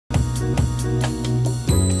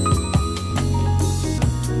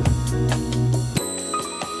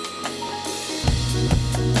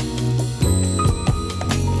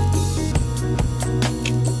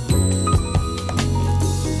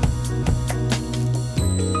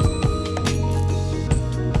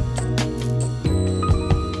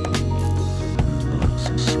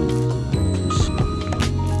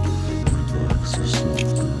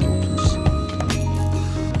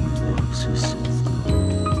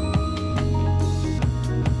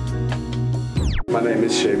My name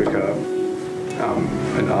is Shay Bakar. I'm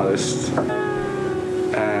an artist,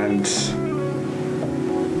 and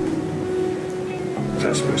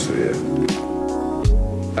that's mostly it.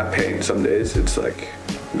 I paint some days, it's like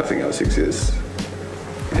nothing else exists.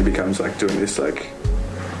 It becomes like doing this like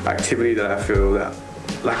activity that I feel that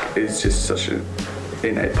like is just such an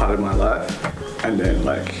innate part of my life. And then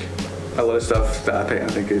like a lot of stuff that I paint I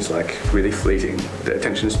think is like really fleeting. The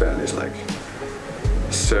attention span is like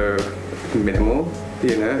so minimal,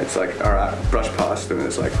 you know. It's like, alright, brush past and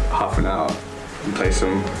it's like half an hour and play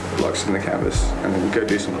some blocks in the canvas and then go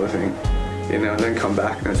do some other thing, you know, and then come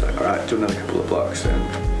back and it's like, alright, do another couple of blocks. And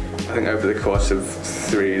I think over the course of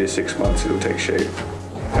 3 to 6 months it'll take shape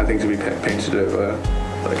and things will be painted over,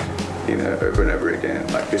 like, you know, over and over again.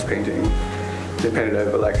 Like this painting been painted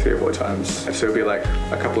over like 3 or 4 times, and so it'll be like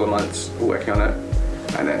a couple of months working on it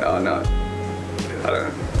and then, oh no, I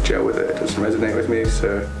don't gel with it, it doesn't resonate with me,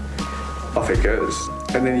 so off it goes.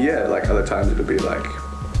 And then yeah, like other times it'll be like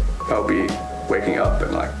I'll be waking up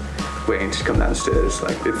and like waiting to come downstairs.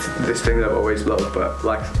 Like it's this thing that I've always loved, but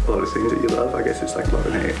like a lot of things that you love, I guess it's like love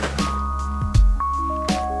and hate.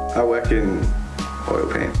 I work in oil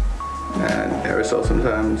paint and aerosol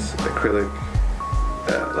sometimes, acrylic.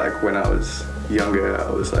 Like when I was younger, I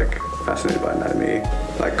was like fascinated by anatomy,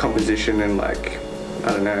 like composition and like,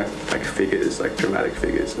 I don't know, like figures, like dramatic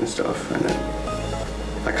figures and stuff. And then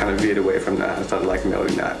I kind of veered away from that and started like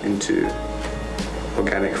melding that into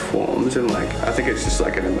organic forms, and like I think it's just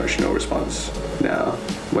like an emotional response now.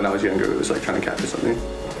 When I was younger it was like trying to capture something,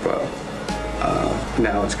 but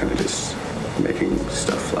now it's kind of just making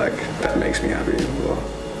stuff like that makes me happy or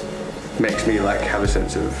makes me like have a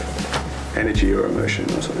sense of energy or emotion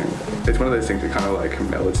or something. It's one of those things that kind of like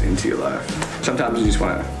melds into your life. Sometimes you just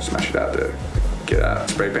want to smash it out there, get out,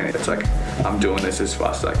 spray paint it. It's like I'm doing this as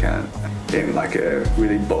fast as I can in like a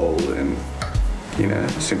really bold and, you know,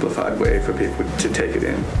 simplified way for people to take it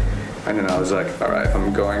in. And then I was like, all right, if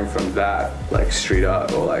I'm going from that like street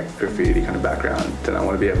art or like graffiti kind of background, then I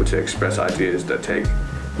want to be able to express ideas that take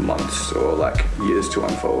months or like years to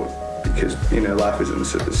unfold. Because, you know, life isn't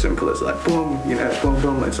as simple as like boom, you know, boom,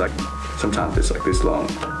 boom. It's like sometimes it's like this long,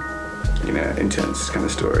 you know, intense kind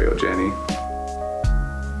of story or journey.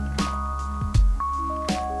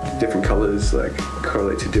 Different colors like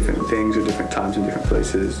correlate to different things or different times and different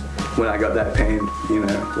places. When I got that paint, you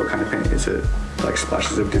know, what kind of paint is it? Like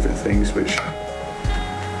splashes of different things, which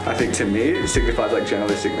I think to me it signifies like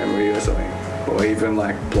journalistic memory or something, or even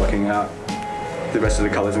like blocking out the rest of the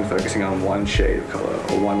colors and focusing on one shade of color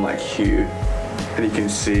or one like hue, and you can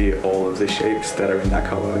see all of the shapes that are in that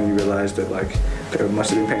color, and you realize that like they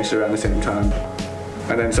must have been painted around the same time.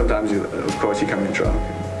 And then sometimes you, of course, you come in drunk,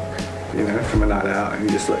 you know, from a night out, and you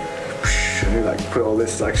just like, whoosh, and you like put all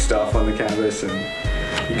this like stuff on the canvas,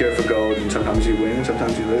 and you go for gold, and sometimes you win,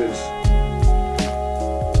 sometimes you lose.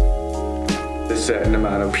 There's a certain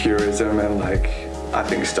amount of purism and like, I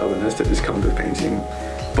think stubbornness that just comes with painting.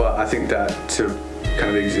 But I think that to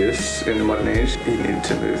kind of exist in the modern age, you need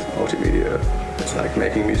to move multimedia. It's like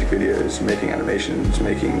making music videos, making animations,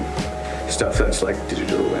 making stuff that's like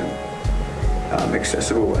digital and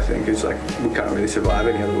accessible. I think is like, we can't really survive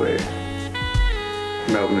any other way.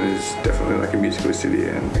 Melbourne is definitely like a musical city,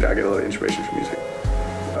 and I get a lot of inspiration from music.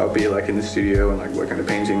 I'll be like in the studio and like working on a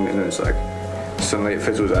painting, and then it's like suddenly it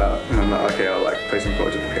fizzles out, and I'm like, okay, I'll like play some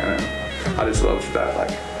chords on the piano. I just love that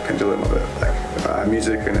like pendulum of it, like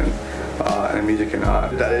music and then art and music and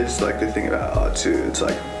art. That is like the thing about art too. It's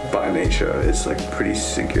like by nature, it's like pretty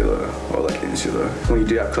singular or like insular. When you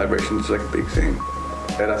do have collaborations, it's like a big thing.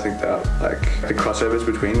 And I think that like the crossovers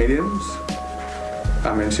between mediums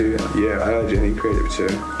I'm into. Yeah, I urge any creative to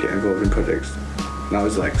get involved in projects. And I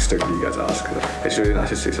was like stoked that you guys asked. It's really nice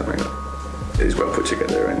to see something that is well put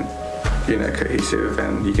together and, you know, cohesive,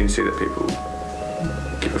 and you can see that people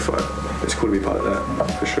give a fuck. It's cool to be part of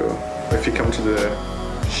that, for sure. If you come to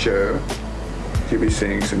the show, you'll be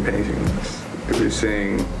seeing some paintings, you'll be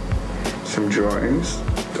seeing some drawings.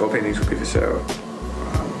 All paintings will be for sale.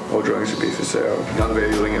 All drawings will be for sale. I'm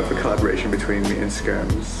unveiling a collaboration between me and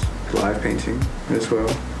Skomes, live painting as well,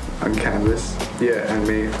 on canvas. Yeah, and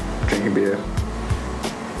me drinking beer.